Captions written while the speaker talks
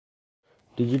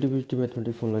टीजीटीपीटी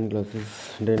mathematics online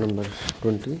classes day number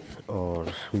 20 और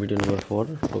video number 4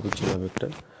 topic चला vector.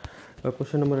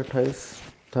 Question number 28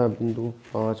 था बिंदु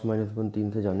 5 - 1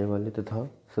 3 से जाने वाले तथा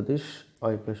सदिश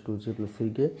i + 2j +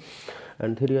 3k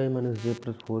and 3i - j +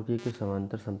 4k के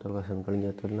समांतर समतल का समीकरण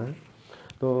ज्ञात करना है।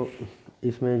 तो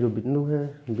इसमें जो बिंदु है,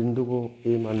 बिंदु को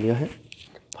a मान लिया है,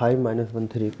 5 - 1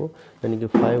 3 को, यानी कि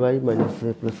 5i -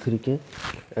 j + 3k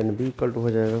and b equal to हो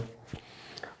जाएगा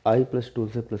i +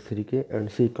 2j + 3k and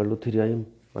c equal to 3i -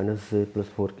 j +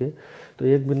 4k। तो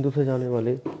एक बिंदु से जाने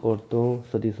वाले और दो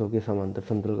सदिशों के समांतर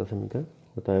समतल का समीकरण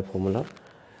होता है formula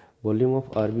volume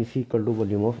of RBC equal to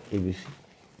volume of ABC।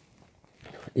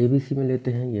 ABC में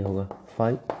लेते हैं, ये होगा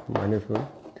 5 - 1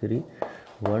 3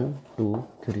 1 2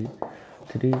 3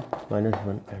 3 -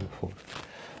 1 and 4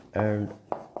 and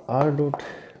R dot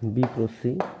B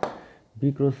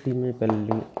cross C में पहले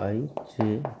लेंगे i j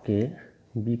k,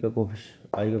 b का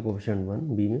i का कोफिशिएंट 1,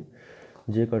 b में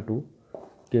j का 2,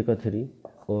 k का 3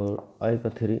 और i का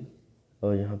 3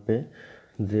 और यहाँ पे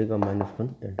j का -1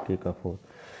 एंड k का 4।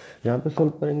 यहाँ पे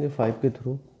सॉल्व करेंगे 5 के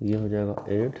थ्रू, ये हो जाएगा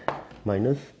 8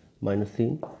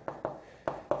 -3,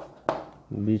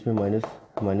 बीच में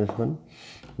 -1,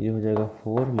 ये हो जाएगा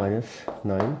 4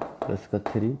 -9 प्लस का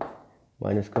 3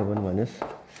 माइनस का 1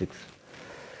 -6।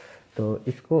 तो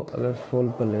इसको अगर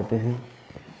सॉल्व कर लेते हैं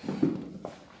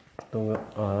तो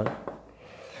r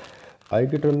i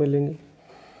के टर्म में लेंगे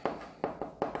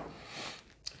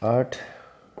 8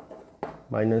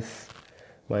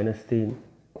 -3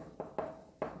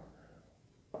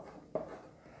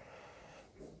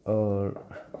 और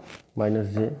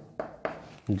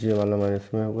j वाला माइनस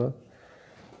में होगा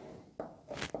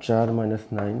 4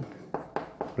 -9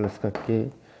 प्लस का k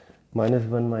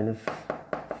 -1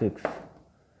 -6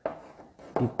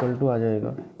 इक्वल टू आ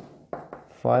जाएगा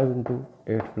 5 ×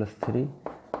 8 + 3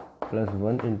 प्लस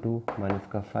 1 ×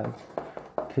 -5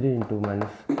 3 ×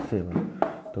 -7।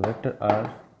 तो वेक्टर r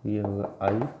ये होगा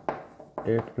i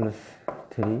 8 +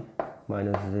 3 -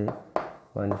 j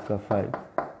 -5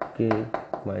 k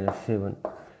 -7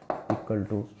 equal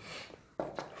to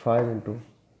 5 ×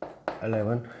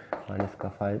 11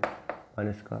 -5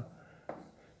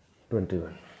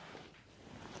 -21।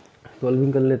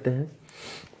 Solving कर लेते हैं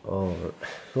और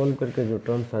सॉल्व करके जो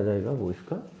टर्म्स आ जाएगा वो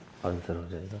इसका आंसर हो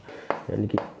जाएगा, यानी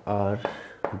कि r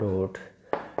dot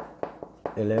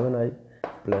 11i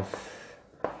 +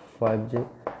 5j -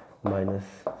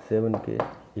 7k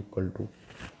equal to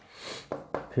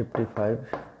 55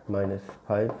 -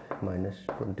 5 -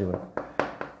 21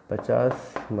 50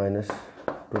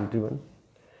 - 21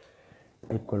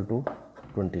 equal to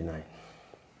 29।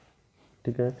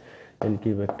 ठीक है, यानी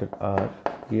कि वेक्टर r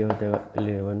ये हो जाएगा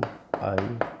 11i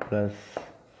 +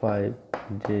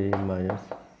 5j -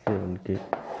 7k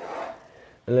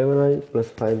 11i +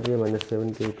 5j -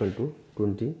 7k equal to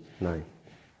 29।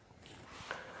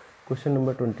 Question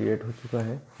number 28 हो चुका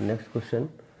है। नेक्स्ट क्वेश्चन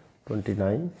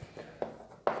 29,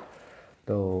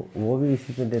 तो वो भी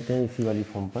इसी पे देते हैं, इसी वाली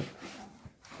फॉर्म पर।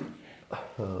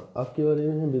 आपके बारे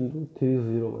में है बिंदु 30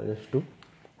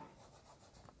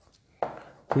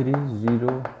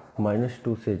 -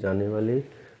 2 से जाने वाले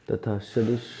तथा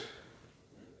सदिश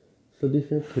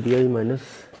है 3i -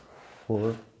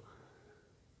 4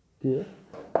 के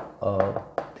और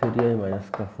 3i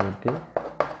 - 4k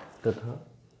तथा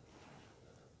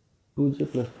 2j +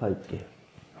 5k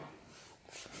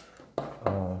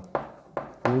और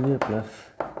 2j +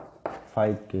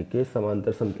 5k के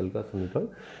समांतर समतल का समीकरण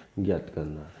ज्ञात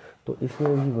करना। तो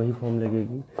इसमें भी वही फॉर्म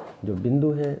लगेगी, जो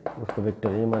बिंदु है उसको वेक्टर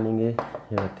a मानेंगे,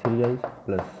 या 3i +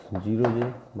 0j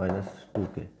 -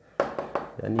 2k,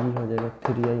 यानी ये हो जाएगा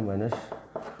 3i -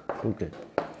 2k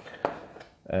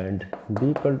and b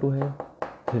equal to है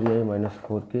 3i -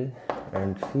 4k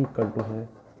and c equal to है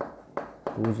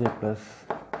 2j +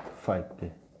 5k।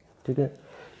 ठीक है,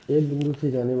 एक बिंदु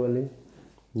से जाने वाले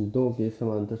दो के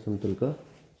समांतर समतल का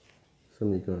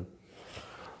समीकरण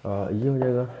ये हो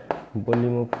जाएगा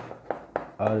volume of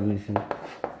RBC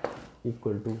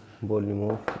equal to volume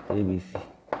of ABC।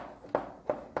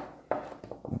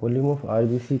 Volume of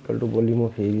RBC equal to volume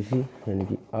of ABC, यानी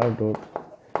कि R dot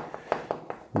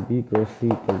B cross C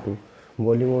equal to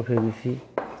volume of ABC।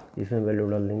 इसमें वैल्यू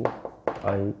डाल देंगे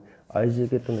i j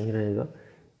के तो नहीं रहेगा,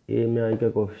 a में i का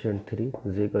कोफिशिएंट 3,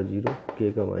 j का 0,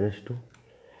 k का -2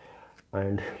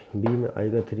 एंड b में i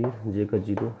का 3, j का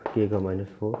 0, k का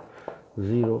 -4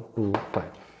 0 2 5।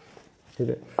 ठीक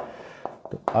है,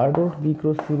 तो r dot B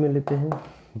cross C में लेते हैं,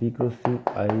 B cross C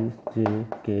i j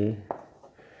k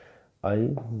i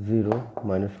 0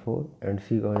 -4 and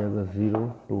c का हो जाएगा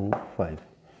 0 2 5।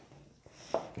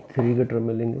 3 के टर्म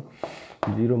में लेंगे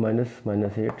 0 -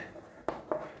 -8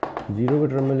 जीरो के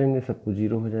टर्म में लेंगे सब कुछ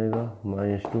जीरो हो जाएगा,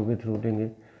 -2 के थ्रू लेंगे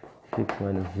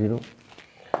 6 - 0।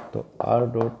 तो आर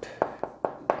डॉट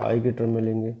आई के टर्म में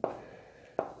लेंगे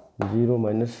 0 -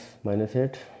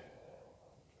 -8,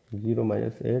 0 -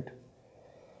 8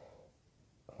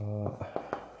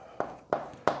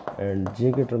 एंड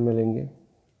जे के टर्म में लेंगे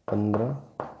 15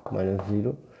 -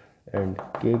 0 एंड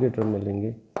के के टर्म में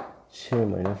लेंगे 6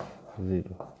 -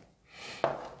 0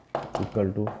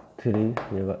 इक्वल टू 3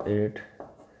 जगह 8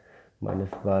 -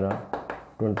 12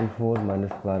 24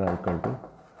 - 12 इक्वल टू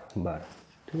 12।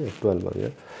 ठीक है, 12 आ गया।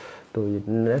 तो ये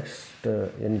नेक्स्ट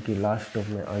यानी कि लास्ट स्टेप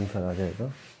में आंसर आ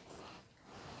जाएगा,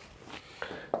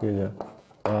 ये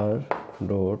आर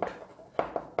डॉट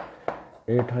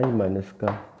 8i माइनस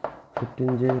का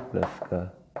 15j प्लस का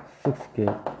 6k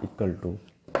equal to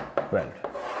 12।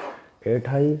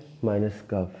 8i minus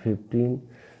का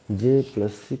 15j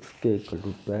plus 6k equal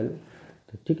to 12।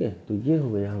 तो ठीक है, तो ये हो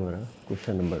गया हमारा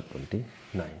क्वेश्चन नंबर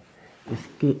 29।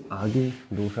 इसके आगे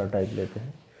दूसरा टाइप लेते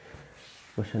हैं,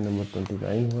 क्वेश्चन नंबर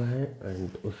 29 हुआ है एंड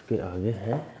उसके आगे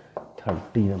है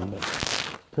 30 नंबर।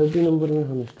 30 नंबर में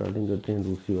हम स्टार्टिंग करते हैं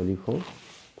दूसरी वाली फॉर्म।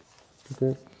 ठीक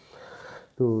है,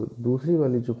 तो दूसरी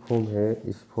वाली जो फॉर्म है,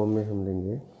 इस फॉर्म में हम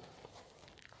लेंगे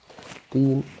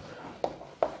 3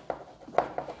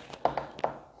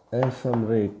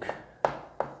 असमरेख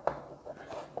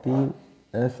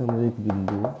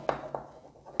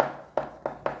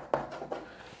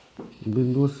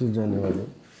बिंदु से जाने वाले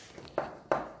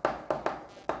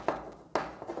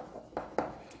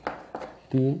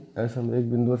 3 असमरेख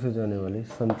बिंदुओं से जाने वाले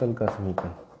समतल का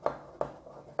समीकरण।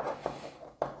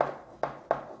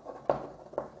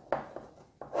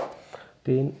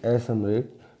 तीन असमरेख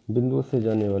बिंदुओं से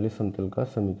जाने वाले समतल का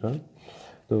समीकरण।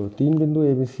 तो 3 बिंदु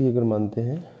ए बी सी अगर मानते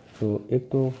हैं तो एक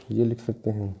तो ये लिख सकते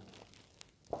हैं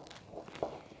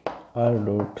R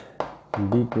dot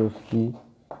B cross P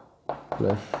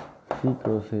plus C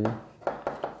cross A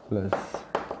plus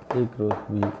A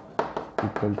cross B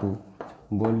equal to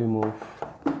volume of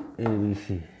A B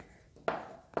C.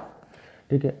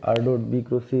 ठीक है, R dot B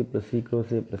cross C plus सी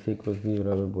क्रॉस ए प्लस ए क्रॉस बी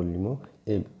बराबर volume of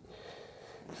A B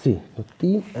C. तो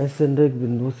 3 असंरेख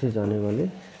बिंदुओं से जाने वाले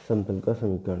समतल का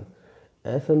समीकरण।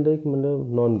 असंरेख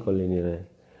मतलब नॉन कॉलिनियर है।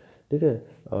 ठीक है,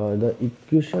 the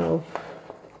equation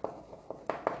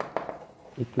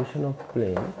of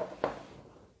plane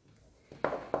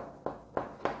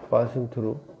passing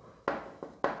through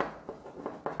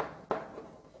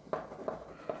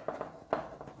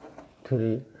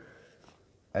three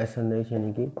असंरेख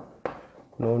यानी कि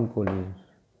नॉन कॉलिनियर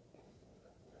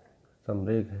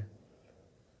समरेख है।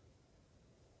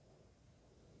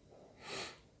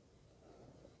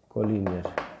 Collinear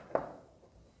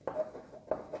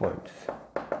points.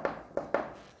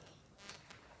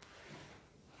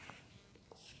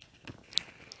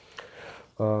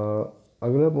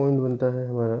 अगला पॉइंट बनता है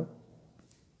हमारा,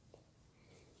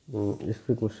 इस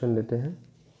पे क्वेश्चन लेते हैं।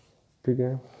 ठीक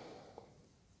है,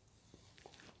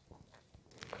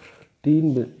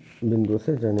 3 बिंदुओं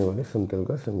से जाने वाले समतल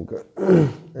का समीकरण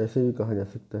ऐसे भी कहा जा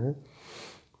सकता है।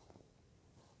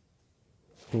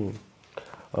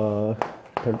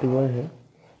 31 है,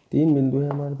 3 बिंदु है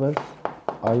हमारे पास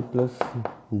आई प्लस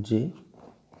जे।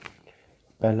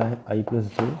 पहला है आई plus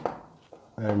J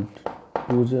and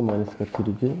 2j minus का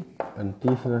 3k एंड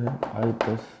तीसरा है आई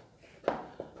प्लस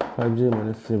 5j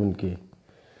माइनस 7k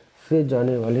से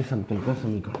जाने वाले समतल का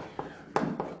समीकरण।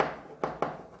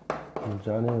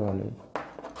 जाने वाले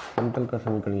समतल का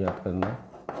समीकरण याद करना।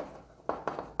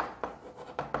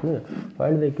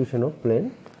 Find the equation of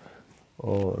plane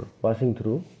और पासिंग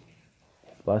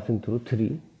थ्रू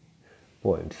 3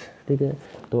 पॉइंट्स। ठीक है,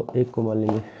 तो एक को मान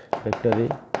लेंगे वेक्टर ए,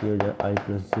 ये हो जाए आई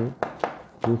प्लस जे।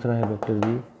 दूसरा है वेक्टर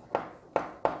बी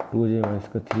 2j माइनस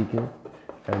का 3k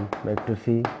and vector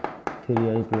C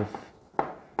 3i plus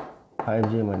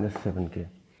 5j minus 7k।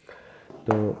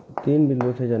 तो 3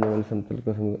 बिंदुओं से जाने वाले समतल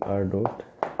का समीकरण R dot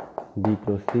B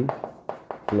cross C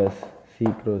plus C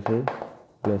cross A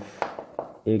plus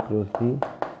A cross B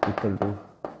equal to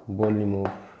volume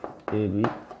of A B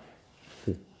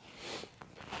C.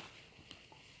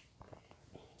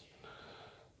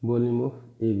 Volume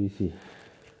of A B C.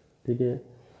 ठीक है,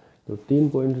 तो 3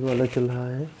 पॉइंट्स वाला चल रहा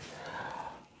है।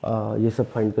 ये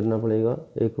सब फाइंड करना पड़ेगा।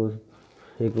 ए cross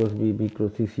B, B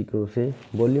cross C, C cross A.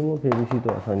 Volume of A B C तो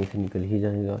आसानी से निकल ही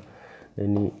जाएगा,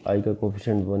 यानी आई का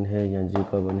कोफिशिएंट 1 है या जे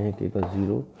का 1 है, के का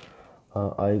 0,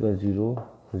 आई का 0,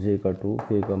 जे का 2,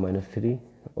 के का -3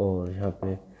 और यहाँ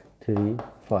पे 3,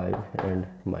 5 एंड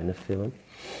 -7।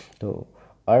 तो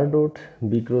R dot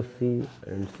B cross C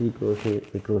and C cross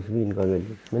A cross B, इनका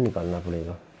वैल्यू इसमें निकालना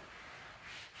पड़ेगा।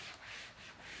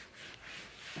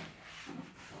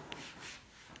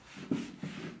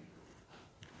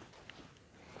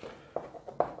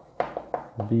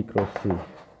 बी क्रॉस सी,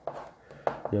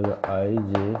 ये होगा आई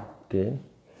जे के,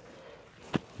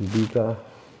 बी का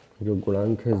जो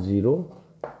गुणांक है 0,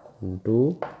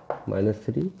 2,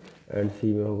 -3 एंड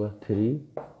सी में होगा 3,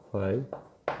 5,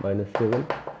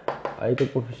 -7। आई का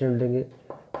कोफिशिएंट लेंगे,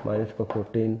 माइनस का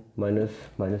 14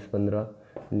 माइनस 15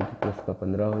 यानी कि प्लस का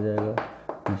 15 हो जाएगा।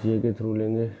 जे के थ्रू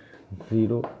लेंगे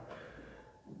 0,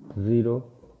 0,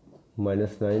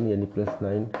 -9 यानी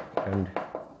 +9 एंड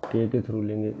के थ्रू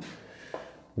लेंगे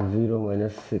 0,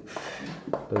 -6,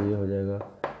 तो ये हो जाएगा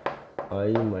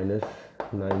आई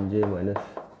 -9j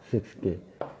 -6k।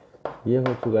 ये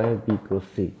हो चुका है B cross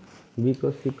C. B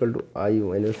cross C equal to I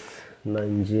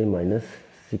 -9j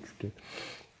 -6k,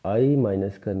 I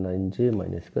minus का 9j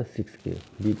माइनस का 6k,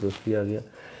 बी क्रॉस सी आ गया।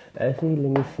 ऐसे ही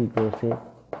लेंगे सी क्रॉस ए,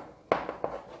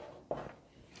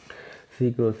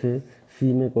 सी क्रॉस ए,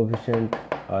 सी में कोफिशिएंट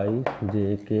आई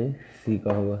जे के, सी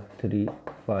का होगा 3,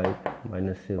 5,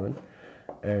 -7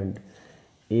 एंड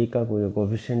ए का कोई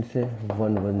कोफिशिएंट से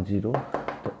 1, 1, 0,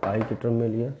 तो आई के टर्म में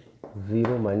लिया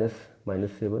 0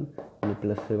 -7 यानी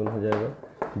 +7 हो जाएगा।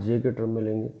 जे के टर्म में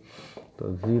लेंगे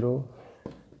तो 0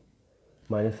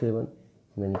 -7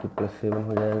 यानी कि +7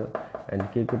 हो जाएगा एंड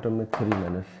के टर्म में 3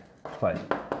 -5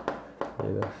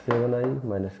 7i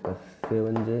माइनस का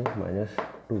 7j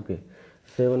 -2k,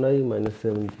 7i -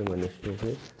 7j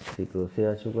 -2k सी क्रॉस ए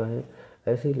आ चुका है।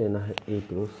 ऐसे ही लेना है ए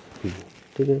क्रॉस बी,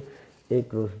 ठीक है। ए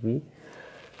क्रॉस बी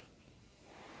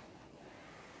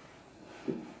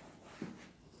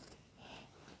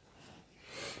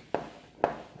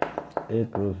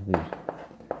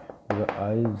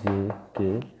आई जे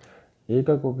के, ए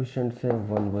का कोफिशिएंट है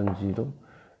 1, 1, 0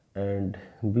 एंड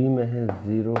बी में है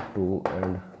 0, 2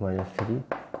 एंड -3।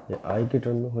 ये आई के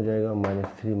टर्म में हो जाएगा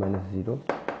 -3 -0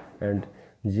 एंड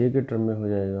जे के टर्म में हो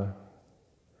जाएगा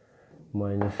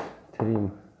 -3,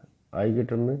 आई के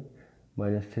टर्म में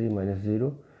 -3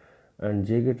 -0 एंड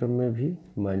जे के टर्म में भी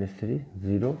 -3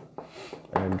 0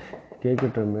 एंड के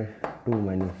टर्म में 2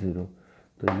 -0,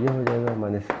 तो ये हो जाएगा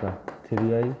माइनस का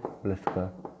 3i प्लस का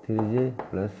 3j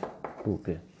प्लस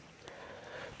 2k,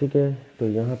 ठीक है। तो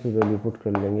यहाँ पे वैल्यू पुट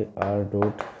कर लेंगे आर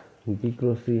डॉट बी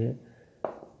क्रॉस सी है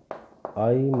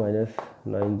आई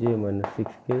 -9j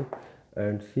 -6k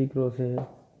and C cross है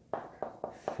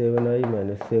 7i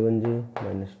 - 7j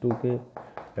 -2k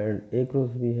and A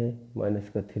cross भी है माइनस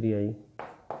का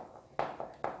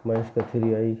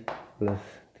 3i plus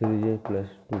 3j plus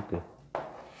 2k।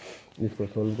 इसको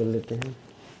सॉल्व कर लेते हैं।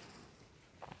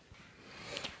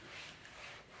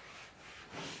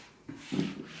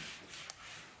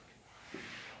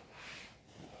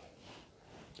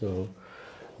 तो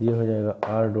ये हो जाएगा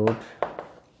आर डॉट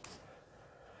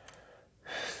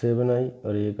 7i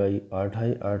और एक आई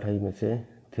 8i में से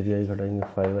 3i घटाएंगे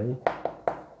 5i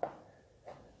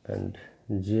एंड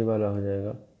जे वाला हो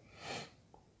जाएगा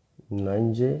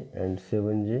 9j and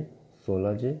 7j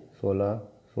 16j,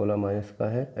 16 minus का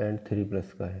है एंड 3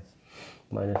 प्लस का है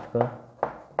माइनस का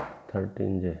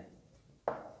 13j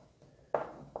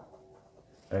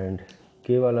एंड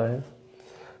के वाला है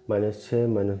 -6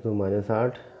 -2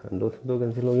 -8 2 से 2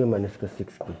 कैंसिल हो गया माइनस का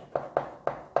 6k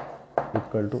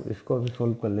इक्वल टू, इसको अभी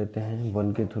सोल्व कर लेते हैं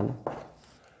 1 के थ्रू,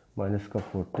 माइनस का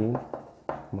 14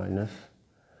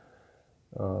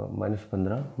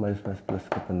 -15 माइनस प्लस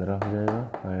का 15 हो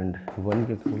जाएगा एंड 1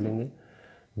 के थ्रू लेंगे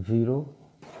 0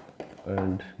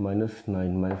 एंड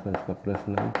 -9 माइनस का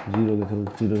 +9, 0 के थ्रू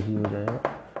 0 ही हो जाएगा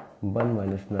 1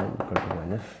 - 9 इक्वल टू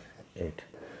 -8।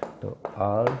 तो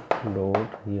आर डॉट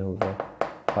ये होगा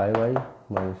 5i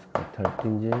माइनस का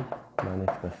 13j माइनस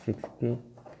का 6k,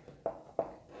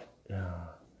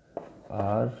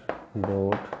 R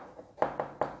dot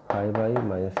 5i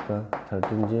minus का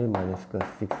 13j माइनस का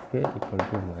 6k इक्वल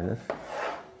टू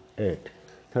 -8।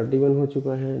 31 हो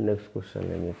चुका है। नेक्स्ट क्वेश्चन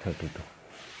लेंगे 32,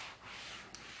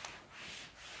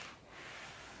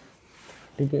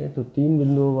 ठीक है। तो 3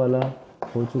 बिंदुओं वाला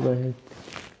हो चुका है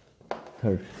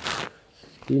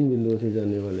 3 बिंदुओं से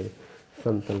जाने वाले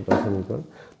समतल का समीकरण।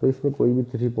 तो इसमें कोई भी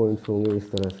 3 पॉइंट्स होंगे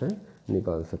इस तरह से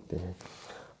निकाल सकते हैं।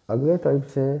 अगला टाइप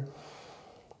से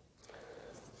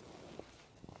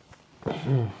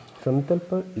समतल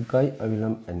पर इकाई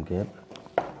अभिलंब n कैप,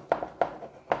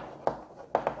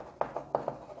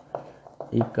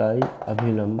 इकाई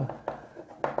अभिलंब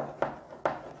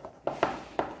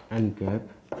n कैप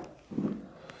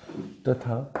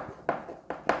तथा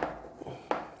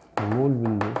मूल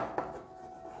बिंदु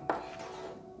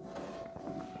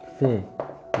से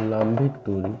लंबित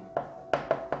दूरी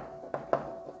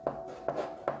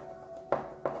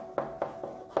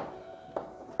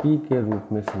P के रूप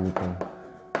में समीकरण,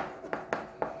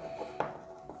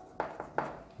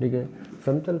 ठीक है।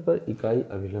 समतल पर इकाई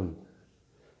अभिलंब,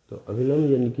 तो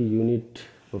अभिलंब यानी कि यूनिट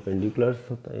परपेंडिकुलर्स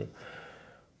होता है,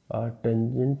 आर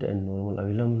टेंजेंट एंड नॉर्मल,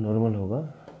 अभिलंब नॉर्मल होगा,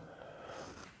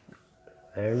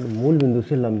 एंड मूल बिंदु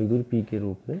से लंबी दूरी पी के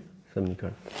रूप में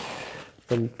समीकरण।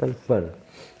 समतल पर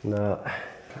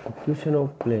equation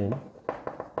of plane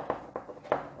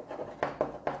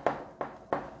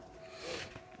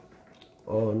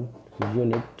on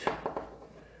unit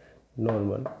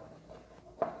normal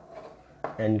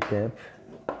N cap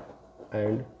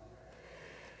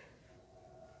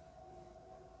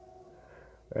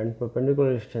and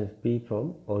perpendicular distance p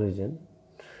from origin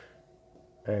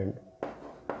and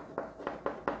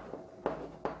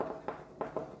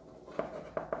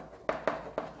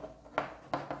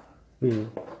p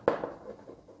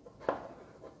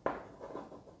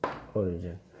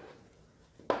origin,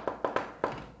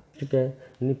 ठीक है,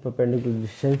 यानी परपेंडिकुलर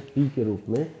डिस्टेंस p के रूप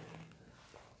में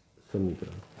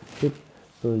समीकरण। ठीक,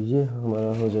 तो ये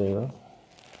हमारा हो जाएगा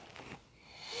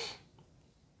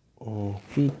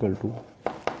p equal to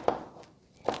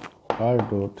R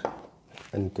dot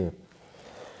N cap,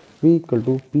 p equal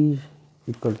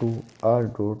to R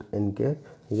dot N cap.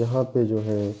 यहाँ पे जो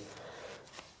है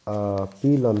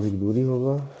p लंबिक दूरी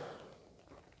होगा,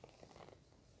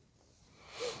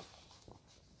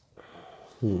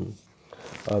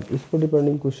 अब इस पर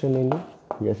डिपेंडिंग क्वेश्चन लेंगे,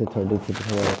 जैसे 36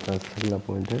 हमारा अगला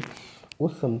पॉइंट है,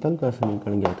 उस समतल का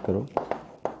समीकरण ज्ञात करो,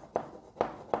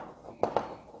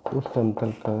 उस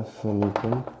समतल का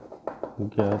समीकरण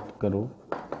ज्ञात करो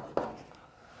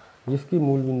जिसकी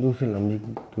मूल बिंदु से लंबिक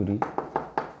दूरी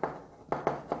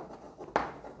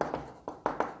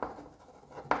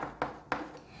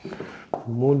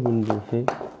मूल बिंदु से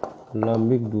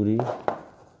लंबिक दूरी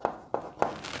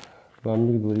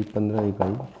 15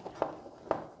 इकाई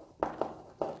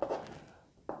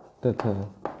तथा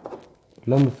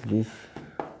लंब सदिश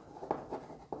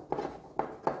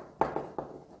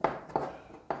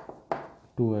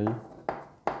to I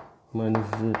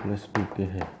minus J plus 2k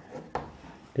है।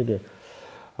 ठीक है,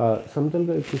 समतल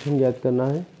का इक्वेशन ज्ञात करना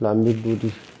है, लंबिक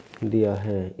दूरी दिया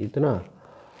है इतना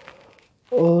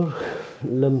और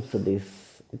लंब सदिश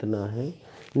इतना है,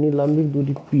 यानी लंबिक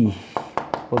दूरी p,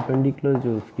 परपेंडिकुलर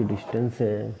जो उसकी डिस्टेंस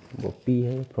है वो p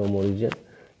है फ्रॉम ओरिजिन।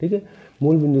 ठीक है,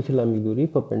 मूल बिंदु से लंबिक दूरी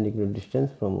perpendicular distance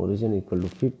from origin equal to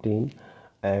 15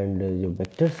 and जो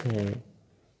वेक्टर्स हैं,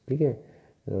 ठीक है,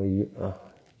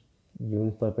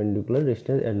 unit perpendicular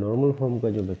distance and normal form का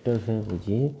जो वेक्टर्स हैं वो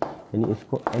ये, यानी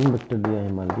इसको n वेक्टर दिया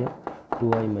है, मान लिया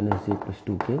 2i माइनस जे प्लस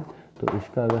 2k, तो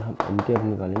इसका अगर हम n कैप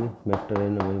निकालेंगे, वेक्टर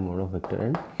n वही मोड ऑफ वेक्टर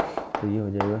n, तो ये हो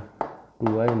जाएगा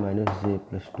 2i minus J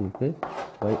plus 2k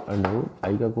by under root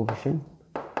i का कोफिशिएंट,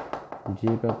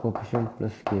 j का कोफिशिएंट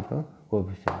प्लस k का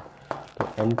कोफिशिएंट। तो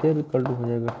n कैप इक्वल टू हो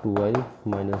जाएगा 2i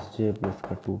माइनस जे प्लस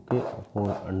का 2k upon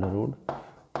under root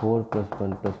 4 plus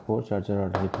 1 plus 4, 4 4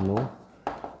 8 9,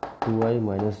 2i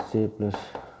minus जे प्लस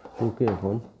 2k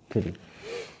अपॉन 3।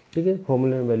 ठीक है,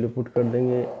 फॉर्मूले में वैल्यू पुट कर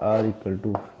देंगे, r equal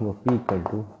to p equal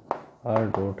to R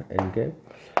dot N cap,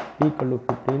 p equal to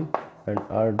 15 and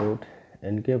r dot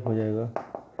N cap हो जाएगा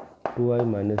 2i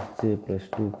minus जे plus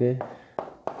 2k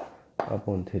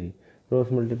upon 3।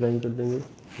 Cross multiplying कर देंगे,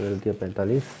 गलती है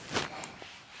 45,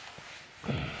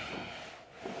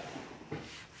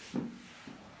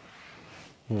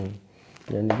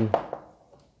 यानी कि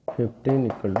 15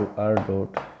 equal to R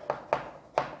dot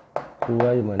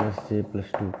 2i minus J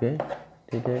plus 2k।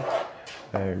 ठीक है,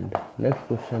 एंड नेक्स्ट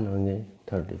क्वेश्चन होंगे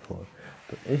 34।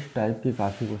 तो इस टाइप के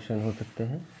काफ़ी क्वेश्चन हो सकते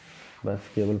हैं, बस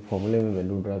केवल फॉर्मूले में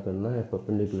वैल्यू ड्रा करना है,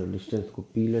 परपेंडिकुलर डिस्टेंस को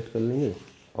p लेट कर लेंगे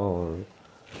और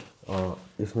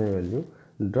इसमें वैल्यू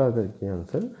ड्रा करके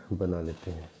आंसर बना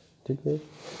लेते हैं। ठीक है,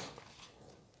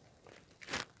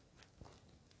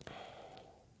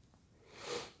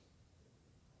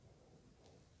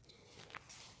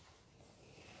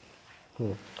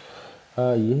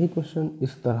 यही क्वेश्चन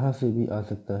इस तरह से भी आ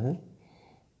सकता है,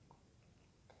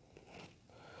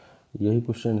 यही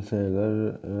क्वेश्चन से अगर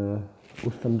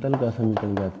उस समतल का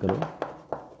समीकरण ज्ञात करो,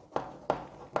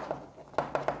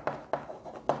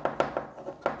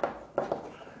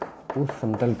 उस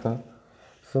समतल का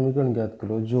समीकरण ज्ञात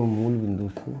करो जो मूल बिंदु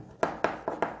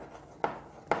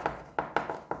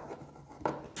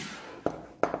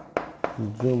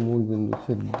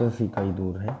से 10 इकाई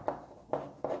दूर है,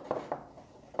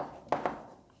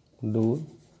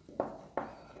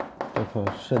 तथा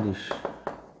सदिश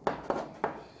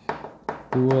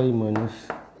 2i minus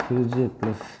 3j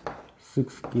plus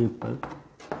 6k पर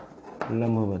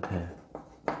लंबवत है।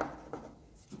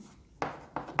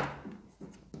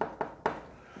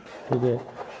 ठीक है,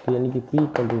 तो यानी कि p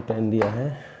इक्वल टू 10 दिया है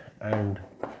एंड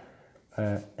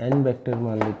n वेक्टर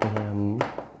मान लेते हैं हम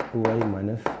 2i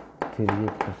minus 3j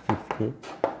plus 6k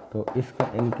तो इसका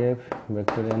N cap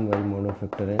vector N Y mode of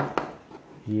vector है,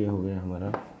 ये हो गया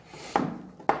हमारा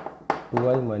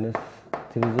 2i minus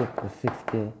 3j plus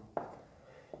 6k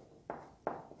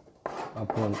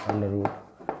upon under root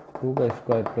 2 का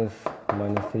स्क्वायर प्लस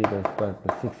माइनस 3 का स्क्वायर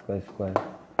प्लस 6 का square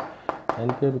N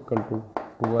cap equal to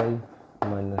 2i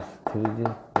minus 3j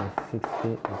plus 6k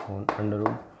upon under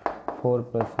root 4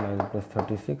 plus 9 plus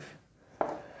 36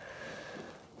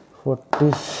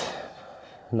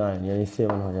 49 यानी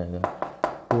 7 हो जाएगा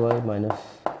 2i minus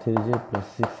 3j plus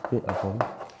 6k upon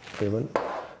 7।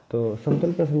 तो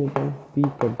समतल का समीकरण P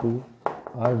equal to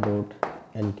R dot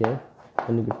N cap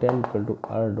यानी कि 10 equal to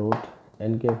R dot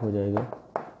N cap हो जाएगा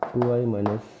 2i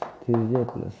minus 3j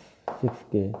plus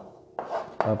 6k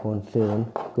upon 7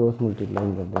 cross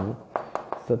multiplying कर देंगे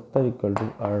 70 equal to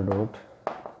R dot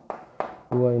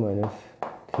 2i minus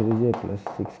 3j plus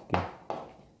 6k।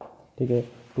 ठीक है,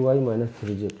 2i minus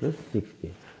 3j plus 6k।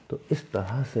 तो इस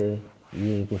तरह से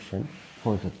ये क्वेश्चन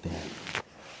हो सकते हैं।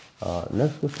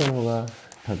 नेक्स्ट क्वेश्चन होगा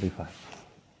 35।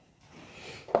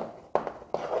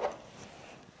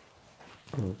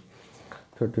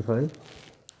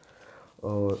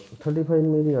 और 35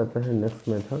 में भी आता है नेक्स्ट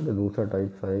मेथड, दूसरा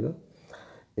टाइप आएगा।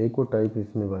 एक और टाइप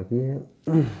इसमें बाकी है।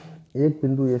 एक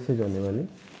बिंदु ए से जाने वाले,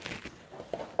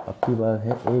 आपकी बात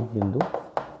है एक बिंदु,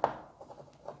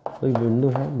 कोई बिंदु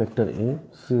है वेक्टर ए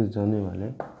से जाने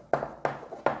वाले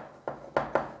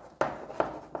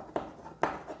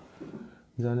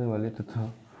तथा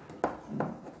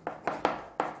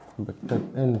वेक्टर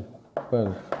एन पर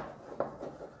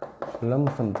लंब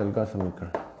समतल का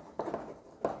समीकरण।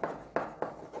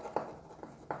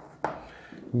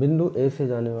 बिंदु ए से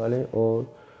जाने वाले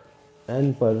और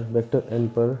एन पर वेक्टर एन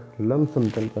पर लंब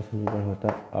समतल का समीकरण होता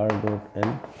है R dot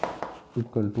N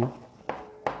equal to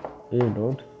A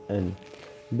dot N.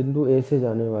 बिंदु ए से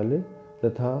जाने वाले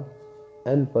तथा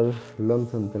एन पर लंब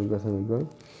समतल का समीकरण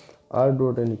R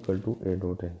dot N equal to A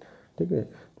dot N. ठीक है,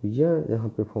 तो यह यहाँ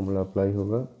पे फॉर्मूला अप्लाई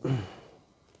होगा।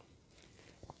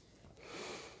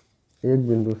 एक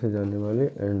बिंदु से जाने वाले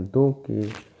एंड दो के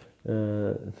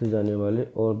से जाने वाले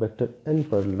और वेक्टर एन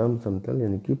पर लंब समतल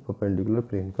यानी कि परपेंडिकुलर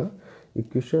प्लेन का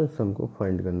इक्वेशन हमको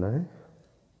फाइंड करना है।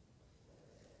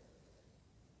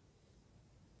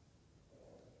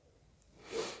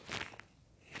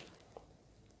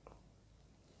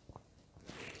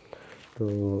 तो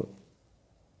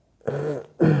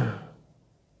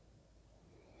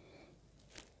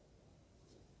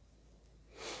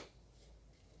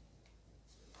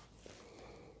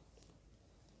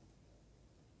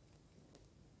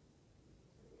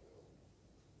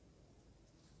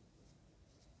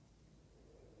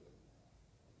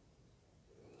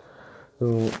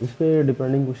इस पे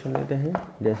डिपेंडिंग क्वेश्चन लेते हैं।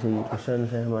 जैसे ये क्वेश्चन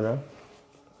है हमारा,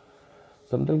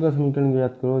 समतल का समीकरण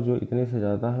ज्ञात करो जो इतने से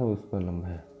ज़्यादा है उस पर लंब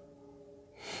है।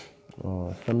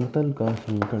 और समतल का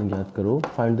समीकरण ज्ञात करो,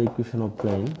 find the equation of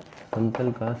plane.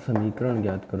 समतल का समीकरण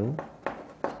ज्ञात करो,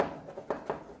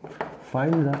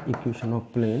 find the equation of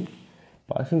plane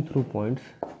passing through points.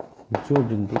 जो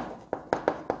बिंदु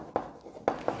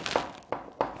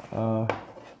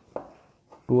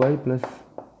 2i plus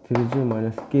 3j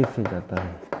minus k से जाता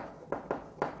है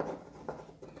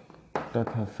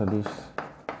तथा सदिश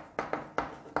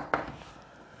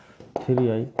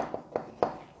 3i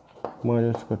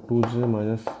माइनस का 2j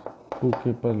माइनस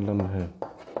 2k पर लंब है।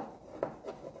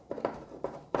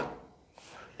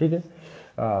 ठीक है,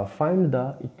 find the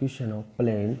equation of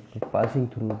plane passing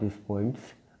through this points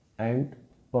and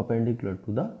perpendicular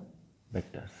to the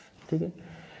vectors. ठीक है,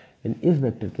 इस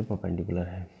वेक्टर के परपेंडिकुलर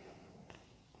है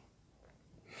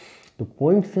तो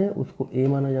पॉइंट से उसको a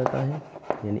माना जाता है,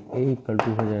 यानी a इक्वल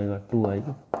टू हो जाएगा 2i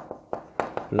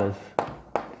plus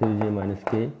 3j minus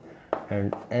k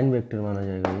and n vector माना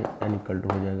जाएगा, ये n इक्वल टू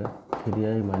हो जाएगा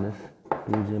 3i minus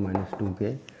 2j minus 2k।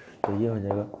 तो ये हो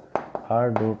जाएगा r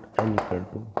dot n equal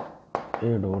to a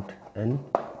dot n,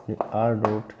 r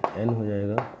dot n हो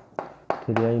जाएगा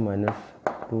 3i minus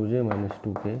 2j minus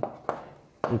 2k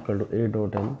equal to a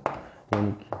dot n,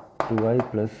 यानी कि 2i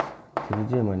plus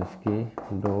 3j minus k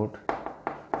dot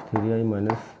 3i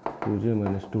minus 2j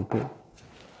minus 2k।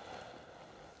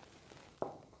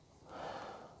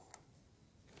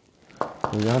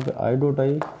 तो यहाँ पे i dot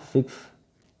i 6,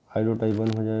 i dot i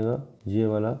 1 हो जाएगा, j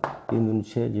वाला 3 दूनी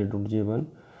 6, j डॉट j 1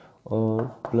 और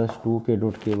प्लस 2 k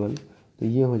डॉट k 1। तो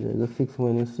ये हो जाएगा 6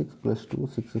 माइनस 6 प्लस 2,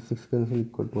 6 से 6 कैंसिल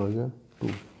इक्वल टू आ गया 2।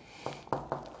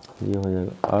 ये हो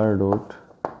जाएगा r dot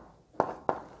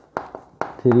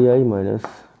 3i minus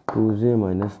 2j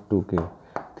minus 2k,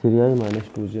 3i minus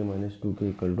 2j minus 2k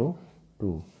equal to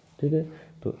 2। ठीक है,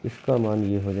 तो इसका मान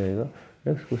ये हो जाएगा।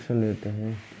 नेक्स्ट क्वेश्चन लेते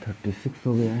हैं, 36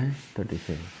 हो गया है,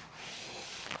 37।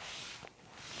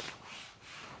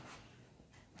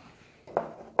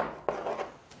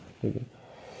 ठीक है।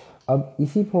 अब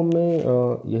इसी फॉर्म में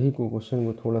यही को क्वेश्चन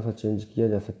को थोड़ा सा चेंज किया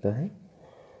जा सकता है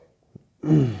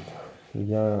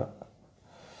या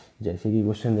जैसे कि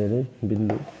क्वेश्चन दे रहे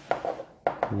बिंदु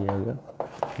ये आएगा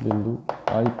बिंदु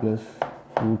i प्लस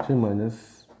टू से माइनस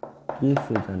के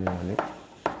से जाने वाले,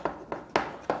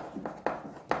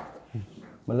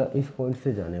 मतलब इस पॉइंट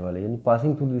से जाने वाले यानी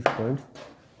passing through this points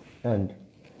and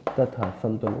तथा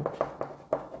समतलों,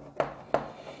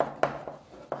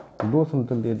 दो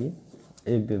समतल दे दिए,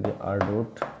 एक दे दिया आर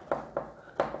डॉट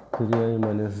 3i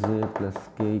माइनस जे प्लस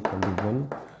के इक्वल टू 1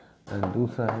 एंड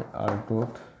दूसरा है R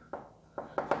dot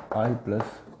I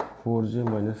plus 4j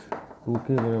minus 2k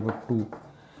बराबर 2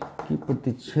 की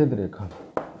प्रतिच्छेद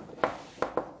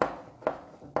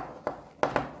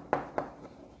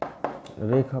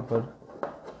रेखा पर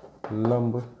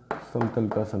लंब समतल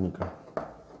का समीकरण,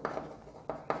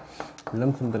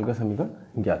 लंब समतल का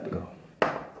समीकरण ज्ञात करो।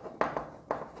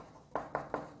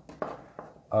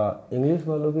 इंग्लिश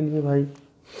वालों के लिए भाई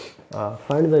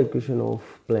find the equation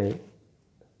of plane,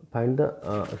 find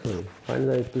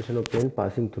the equation of plane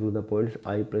passing through the points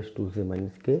i plus 2j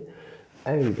minus k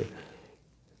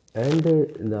and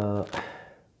the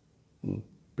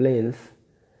planes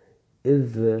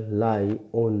is lie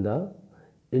on the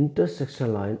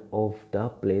intersection line of the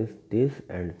planes this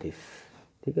and this,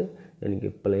 ठीक है, यानी कि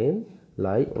plane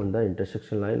lie on the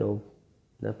intersection line of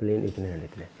the plane इतने and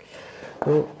इतने।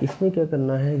 तो इसमें क्या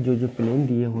करना है, जो जो प्लेन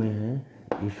दिए हुए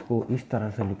हैं इसको इस तरह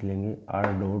से लिख लेंगे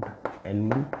आर डॉट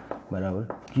n1 बराबर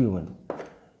q1,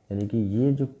 यानी कि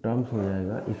ये जो टर्म्स हो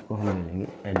जाएगा इसको हम ले लेंगे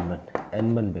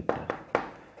n1 वेक्टर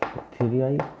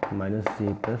 3i माइनस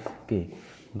जे प्लस के।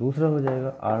 दूसरा हो जाएगा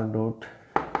R dot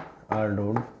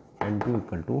n2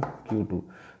 equal to q2,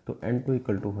 तो n2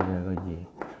 इक्वल टू हो जाएगा ये,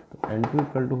 तो n2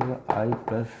 इक्वल टू होगा i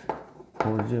plus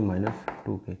 4j minus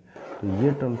 2k, तो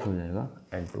ये टर्म्स हो जाएगा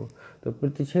n2। तो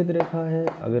प्रतिच्छेद रेखा है,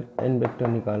 अगर n वेक्टर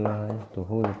निकालना है तो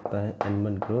हो सकता है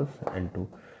n1 क्रॉस n2,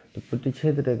 तो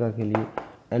प्रतिच्छेद रेखा के लिए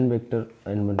n vector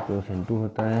n1 cross n2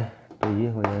 होता है, तो ये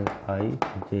हो जाएगा i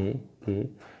j k,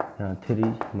 यहाँ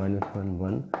 3 माइनस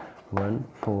 1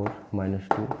 4 माइनस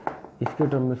 2, इसके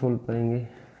टर्म में सोल्व करेंगे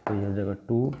तो यह जगह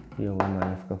 2, ये होगा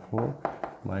माइनस का 4,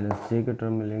 माइनस जे के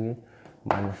टर्म में लेंगे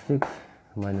माइनस 6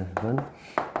 माइनस 1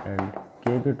 एंड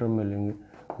के के टर्म में लेंगे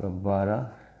 12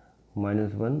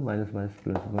 माइनस 1 माइनस माइनस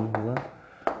प्लस 1 होगा,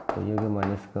 तो ये होगा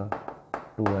माइनस का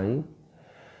 2i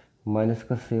माइनस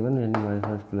का 7 यानी माइनस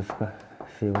माइनस प्लस का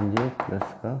 7j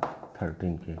प्लस का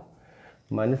 13k,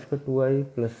 माइनस का 2i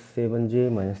plus 7j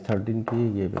minus 13k,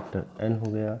 ये वेक्टर n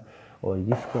हो गया और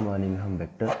इसको मानेंगे हम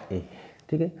वेक्टर a,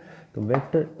 ठीक है। तो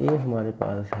वेक्टर a हमारे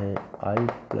पास है i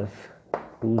plus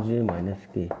 2j minus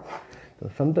k, तो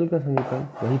समतल का समीकरण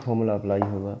वही फॉर्मूला अप्लाई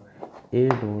होगा a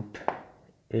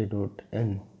डॉट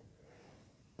n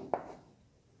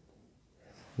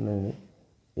नहीं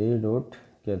a डॉट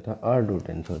क्या था r dot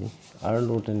n, sorry r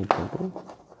dot n equal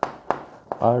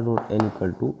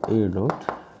to a dot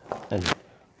n,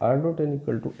 r dot n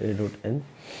equal to a dot n।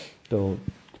 तो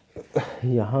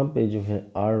यहाँ पे जो है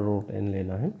r डॉट n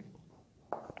लेना है,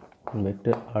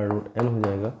 वेक्टर r डॉट n हो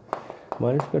जाएगा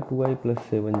माइनस का 2i plus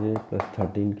 7j plus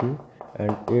 13k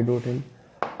and a dot n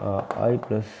i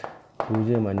plus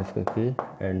 2j minus का k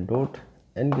एंड डॉट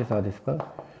n के साथ इसका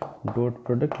डॉट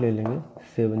प्रोडक्ट ले लेंगे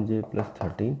 7j plus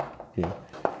 13k,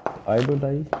 i dot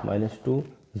i minus 2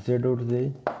 z dot j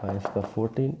minus का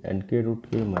 14 and k dot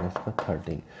k minus का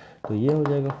 13, तो ये हो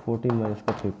जाएगा 14 माइनस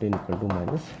का 15 इक्वल टू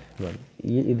माइनस 1,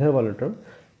 ये इधर वाला टर्म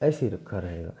ऐसे ही रखा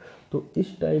रहेगा। तो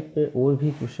इस टाइप पे और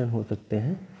भी क्वेश्चन हो सकते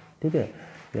हैं, ठीक है,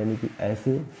 यानी कि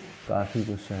ऐसे काफ़ी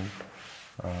क्वेश्चन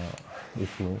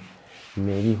इसमें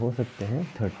में भी हो सकते हैं।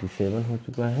 37 हो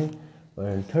चुका है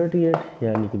और 38,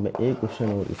 यानी कि मैं एक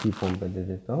क्वेश्चन और इसी फॉर्म पर दे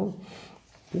देता हूँ,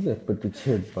 ठीक है,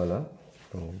 प्रतिच्छेद वाला,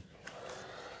 तो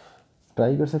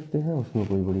ट्राई कर सकते हैं, उसमें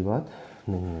कोई बड़ी बात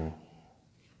नहीं है।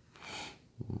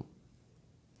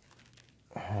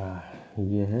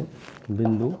 ये है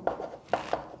बिंदु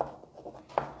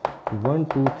 1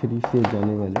 2 3 से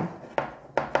जाने वाले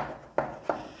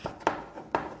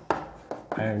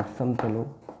एंड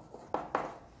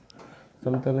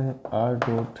समतल है r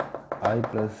dot i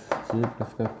plus J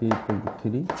plus का k इक्वल टू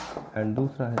 3 एंड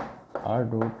दूसरा है r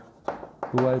dot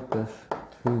 2i plus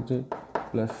 3j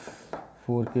plus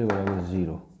 4k बराबर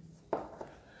 0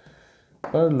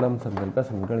 पर लंब समतल का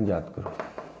समीकरण ज्ञात करो।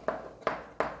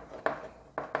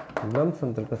 लंब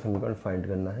समतल का समीकरण फाइंड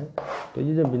करना है, तो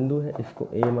ये जो बिंदु है इसको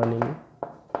a मानेंगे,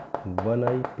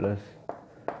 1i plus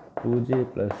 2j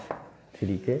plus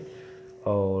 3k,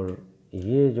 और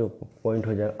ये जो पॉइंट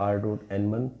हो जाएगा r dot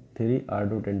n1 3 r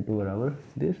dot n2 बराबर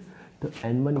दिस, तो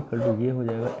n1 इक्वल टू ये हो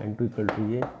जाएगा, n2 इक्वल टू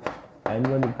ये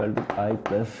n1 equal to I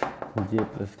plus J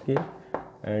plus के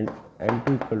एंड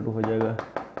n2 इक्वल टू हो जाएगा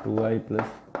 2i प्लस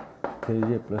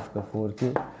 3j प्लस का 4k।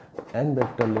 n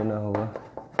वेक्टर लेना होगा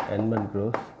n1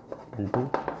 क्रॉस इंटू,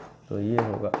 तो ये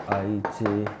होगा i j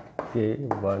k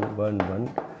 1 1 1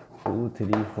 2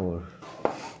 3 4।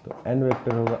 तो n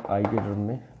वेक्टर होगा i के टर्म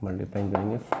में मल्टीप्लाई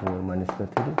करेंगे 4 माइनस का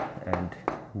 3 एंड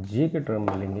j के टर्म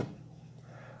में लेंगे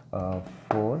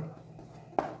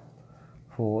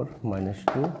 4 माइनस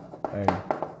 2 एंड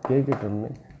k के टर्म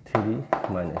में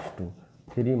 3 माइनस 2।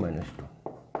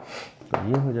 तो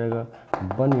ये हो जाएगा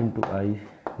 1 इंटू आई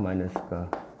माइनस का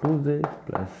 2j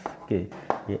प्लस k।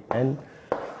 ये n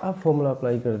अब फॉर्मूला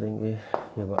अप्लाई कर देंगे, ये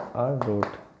होगा r dot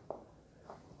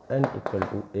n equal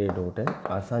to a dot n।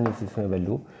 आसानी से इसमें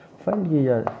वैल्यू फाइंड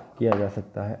किया जा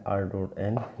सकता है। r डॉट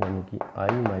n यानी कि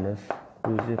i माइनस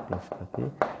 2j प्लस का k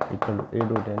equal to a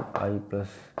dot n i plus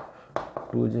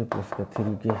 2j plus का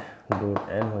 3k डॉट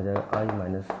n हो जाएगा i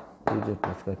माइनस 2j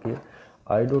प्लस का k।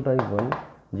 i dot i 1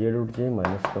 j dot j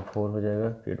minus का 4 हो जाएगा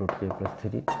k डॉट k प्लस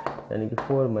 3 यानी कि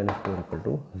 4 माइनस 4 इक्वल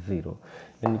टू 0,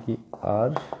 यानी कि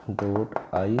r dot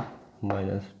i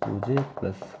minus 2j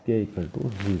plus k equal to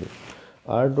 0।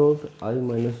 r dot i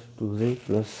minus 2j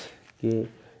plus k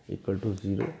equal to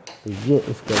 0, तो ये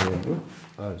इसका वैल्यू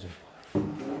आ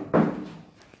जाए।